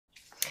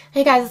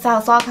Hey guys, it's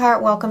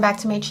AlicexLockhart. Welcome back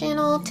to my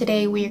channel.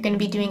 Today we are going to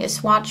be doing a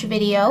swatch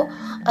video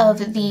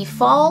of the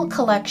fall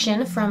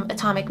collection from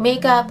Atomic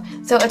Makeup.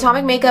 So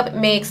Atomic Makeup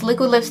makes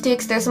liquid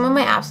lipsticks. They're some of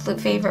my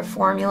absolute favorite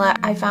formula.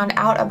 I found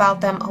out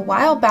about them a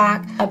while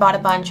back. I bought a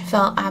bunch,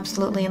 fell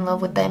absolutely in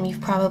love with them.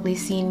 You've probably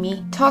seen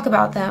me talk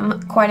about them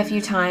quite a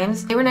few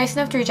times. They were nice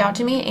enough to reach out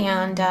to me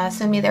and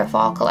send me their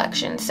fall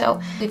collection.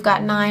 So we've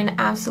got 9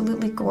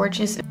 absolutely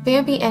gorgeous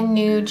vampy and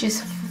nude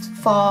just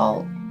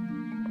fall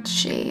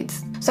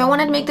shades. So I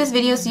wanted to make this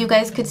video so you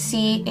guys could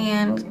see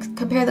and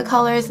compare the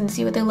colors and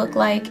see what they look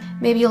like.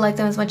 Maybe you'll like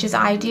them as much as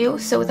I do.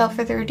 So without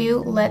further ado,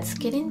 let's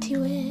get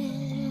into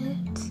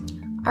it.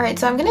 Alright,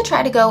 so I'm going to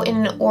try to go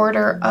in an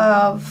order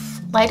of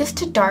lightest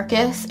to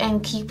darkest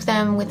and keep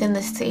them within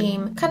the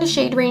same kind of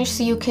shade range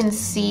so you can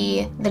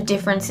see the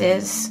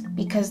differences,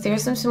 because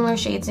there's some similar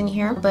shades in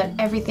here, but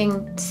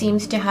everything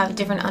seems to have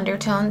different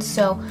undertones.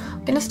 So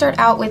I'm going to start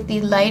out with the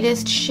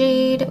lightest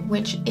shade,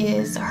 which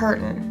is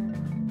Hurtin'.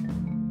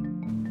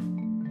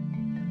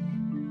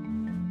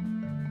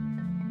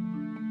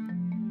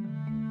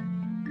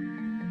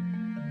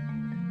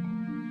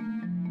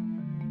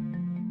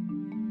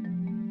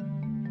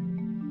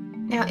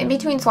 Now in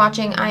between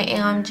swatching, I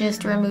am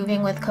just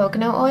removing with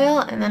coconut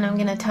oil, and then I'm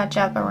going to touch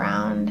up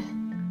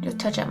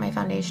my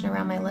foundation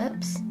around my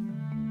lips.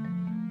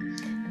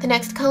 The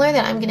next color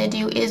that I'm going to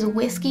do is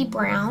Whiskey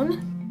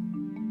Brown.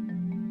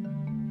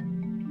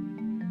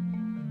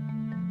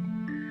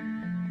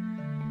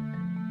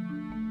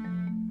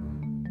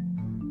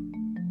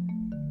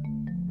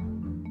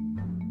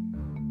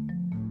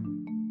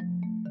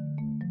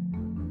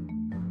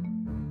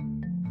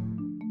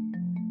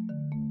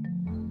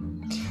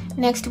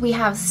 Next we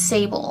have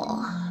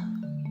Sable.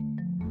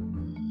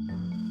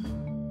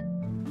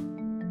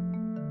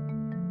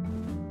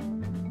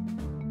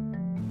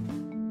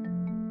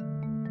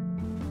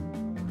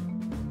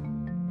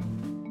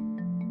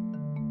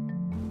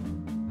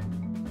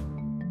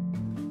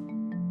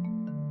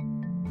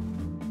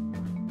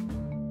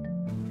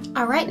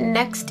 Alright,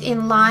 next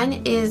in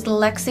line is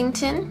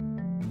Lexington.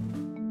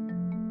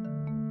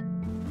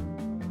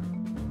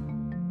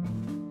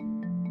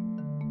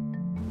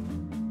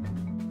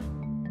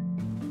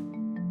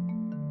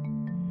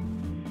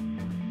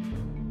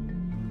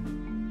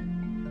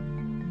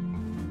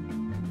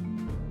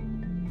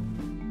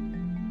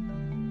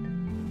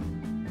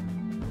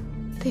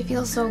 They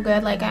feel so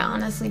good, like I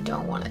honestly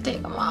don't want to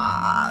take them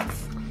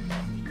off.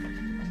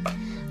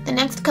 The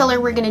next color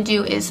we're going to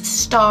do is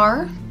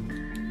Star.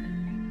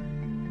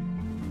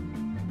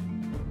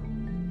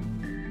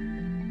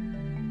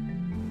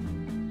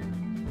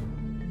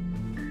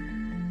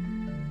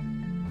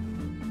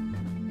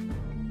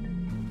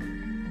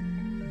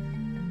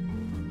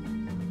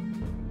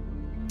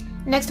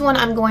 Next one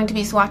I'm going to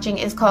be swatching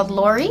is called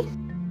Lori.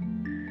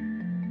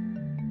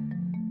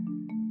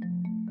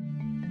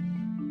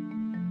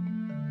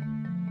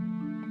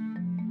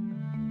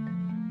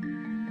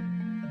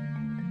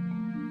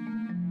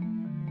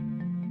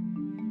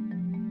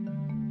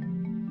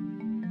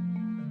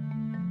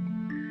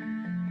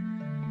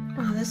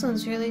 Oh, this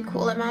one's really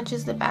cool. It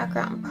matches the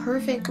background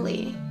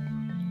perfectly.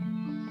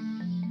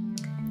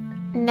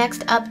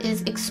 Next up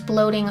is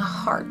Exploding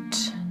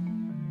Heart.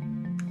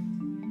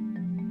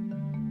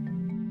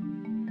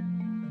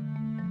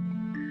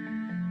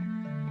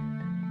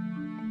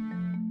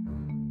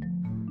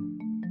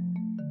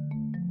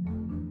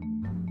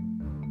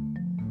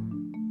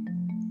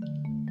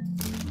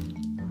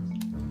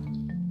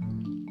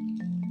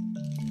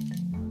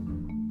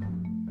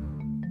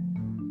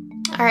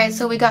 Alright,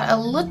 so we got a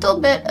little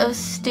bit of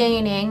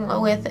staining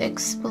with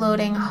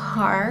Exploding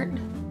Heart.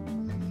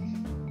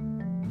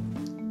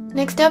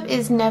 Next up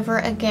is Never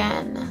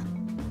Again.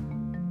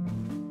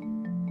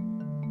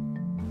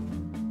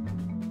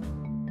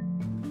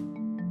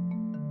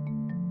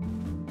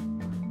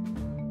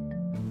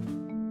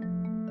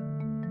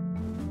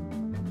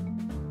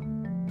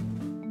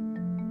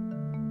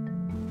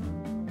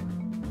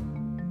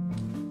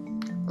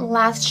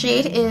 Last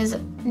shade is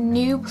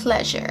New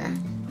Pleasure.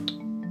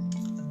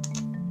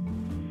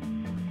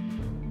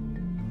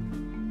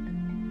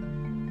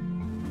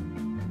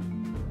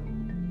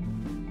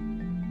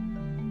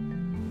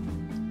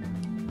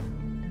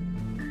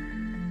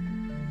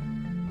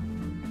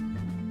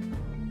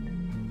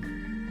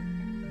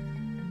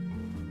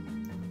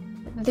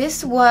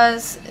 This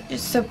was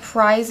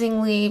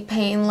surprisingly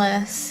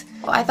painless.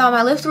 I thought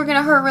my lips were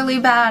gonna hurt really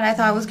bad. I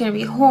thought it was gonna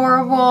be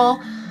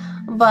horrible,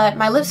 but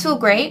my lips feel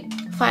great.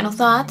 Final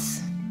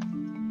thoughts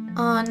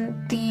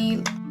on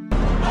the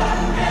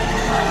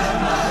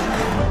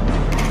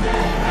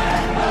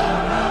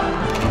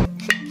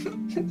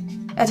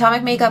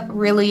Atomic Makeup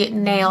really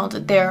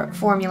nailed their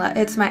formula.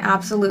 It's my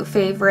absolute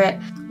favorite.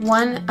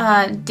 One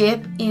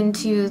dip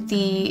into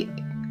the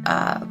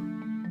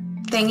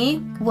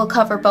thingy will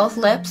cover both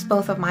lips,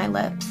 both of my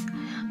lips.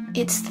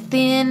 It's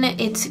thin,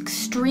 it's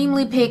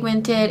extremely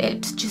pigmented,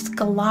 it just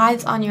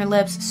glides on your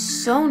lips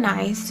so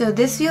nice. So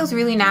this feels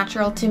really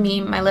natural to me.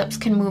 My lips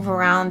can move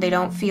around, they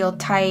don't feel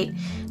tight,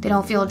 they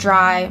don't feel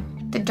dry.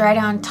 The dry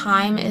down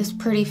time is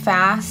pretty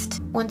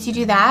fast. Once you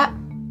do that,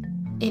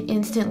 it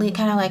instantly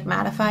kind of like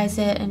mattifies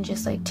it and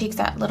just like takes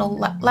that little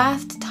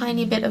last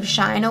tiny bit of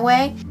shine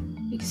away.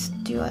 You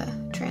just do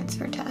a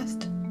transfer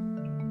test.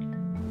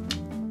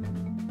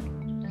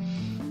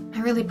 I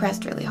really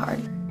pressed really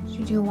hard. Should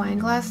you do a wine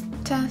glass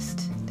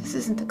test? This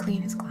isn't the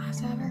cleanest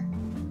glass ever.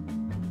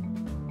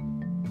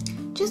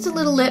 Just a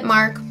little lip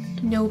mark,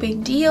 no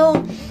big deal.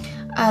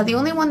 The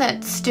only one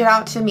that stood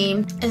out to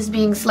me as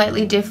being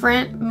slightly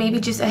different, maybe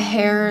just a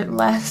hair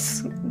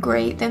less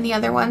great than the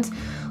other ones,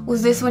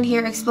 was this one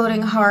here,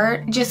 Exploding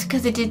Heart, just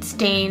because it did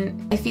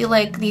stain. I feel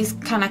like these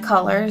kind of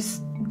colors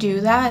do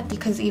that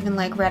because even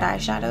like red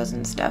eyeshadows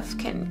and stuff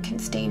can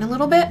stain a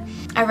little bit.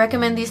 I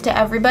recommend these to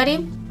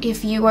everybody.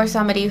 If you are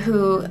somebody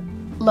who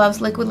loves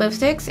liquid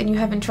lipsticks and you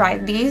haven't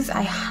tried these,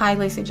 I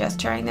highly suggest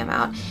trying them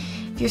out.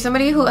 If you're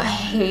somebody who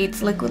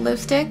hates liquid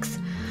lipsticks,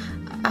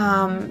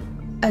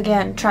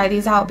 again, try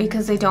these out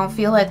because they don't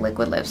feel like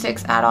liquid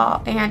lipsticks at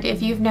all. And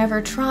if you've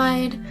never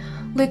tried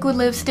liquid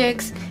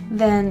lipsticks,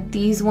 then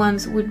these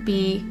ones would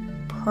be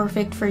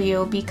perfect for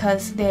you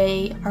because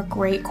they are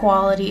great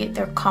quality,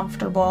 they're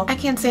comfortable. I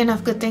can't say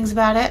enough good things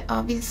about it,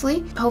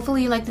 obviously.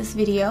 Hopefully you like this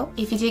video.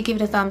 If you did, give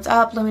it a thumbs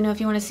up. Let me know if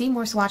you want to see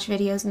more swatch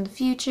videos in the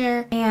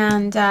future.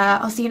 And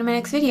I'll see you in my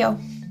next video.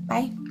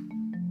 Bye.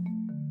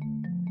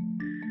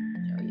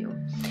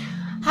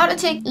 How to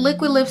take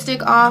liquid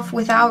lipstick off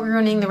without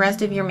ruining the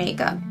rest of your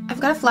makeup. I've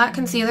got a flat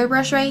concealer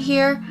brush right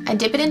here. I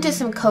dip it into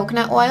some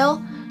coconut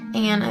oil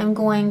and I'm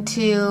going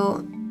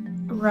to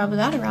rub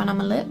that around on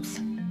my lips.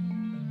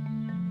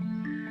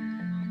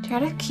 Try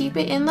to keep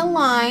it in the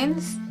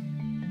lines.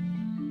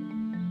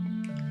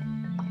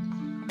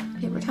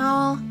 Paper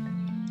towel.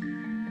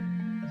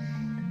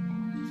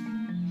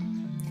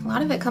 A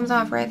lot of it comes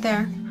off right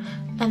there.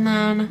 And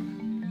then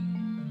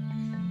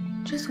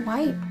just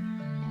wipe.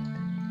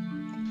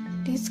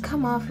 These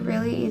come off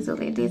really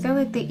easily. These are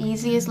like the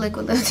easiest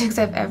liquid lipsticks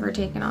I've ever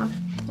taken off.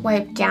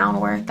 Wipe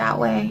downward, that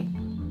way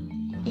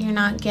you're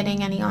not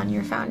getting any on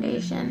your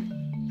foundation.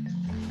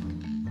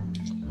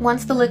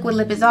 Once the liquid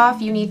lip is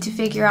off, you need to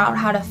figure out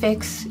how to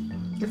fix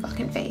your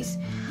fucking face.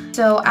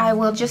 So I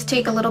will just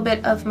take a little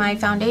bit of my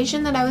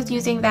foundation that I was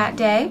using that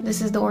day.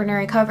 This is the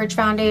Ordinary Coverage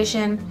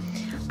Foundation.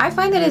 I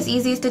find that it's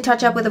easiest to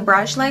touch up with a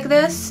brush like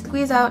this.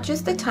 Squeeze out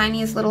just the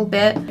tiniest little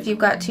bit. If you've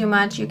got too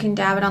much, you can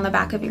dab it on the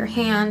back of your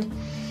hand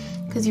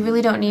because you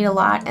really don't need a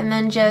lot. And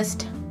then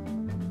just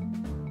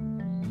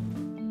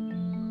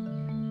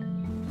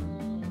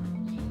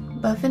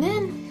buff it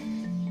in.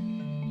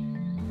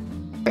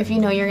 If you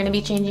know you're going to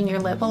be changing your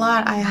lip a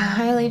lot, I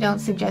highly don't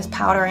suggest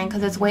powdering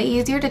because it's way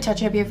easier to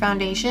touch up your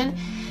foundation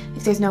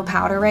if there's no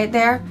powder right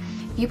there.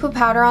 If you put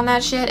powder on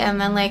that shit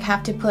and then like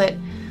have to put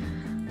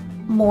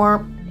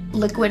more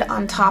liquid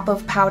on top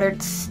of powder,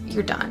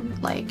 you're done.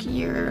 Like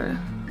you're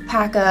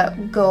pack up,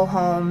 go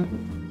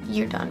home,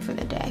 you're done for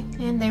the day.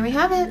 And there we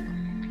have it.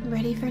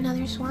 Ready for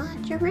another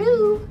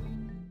swatch-aroo.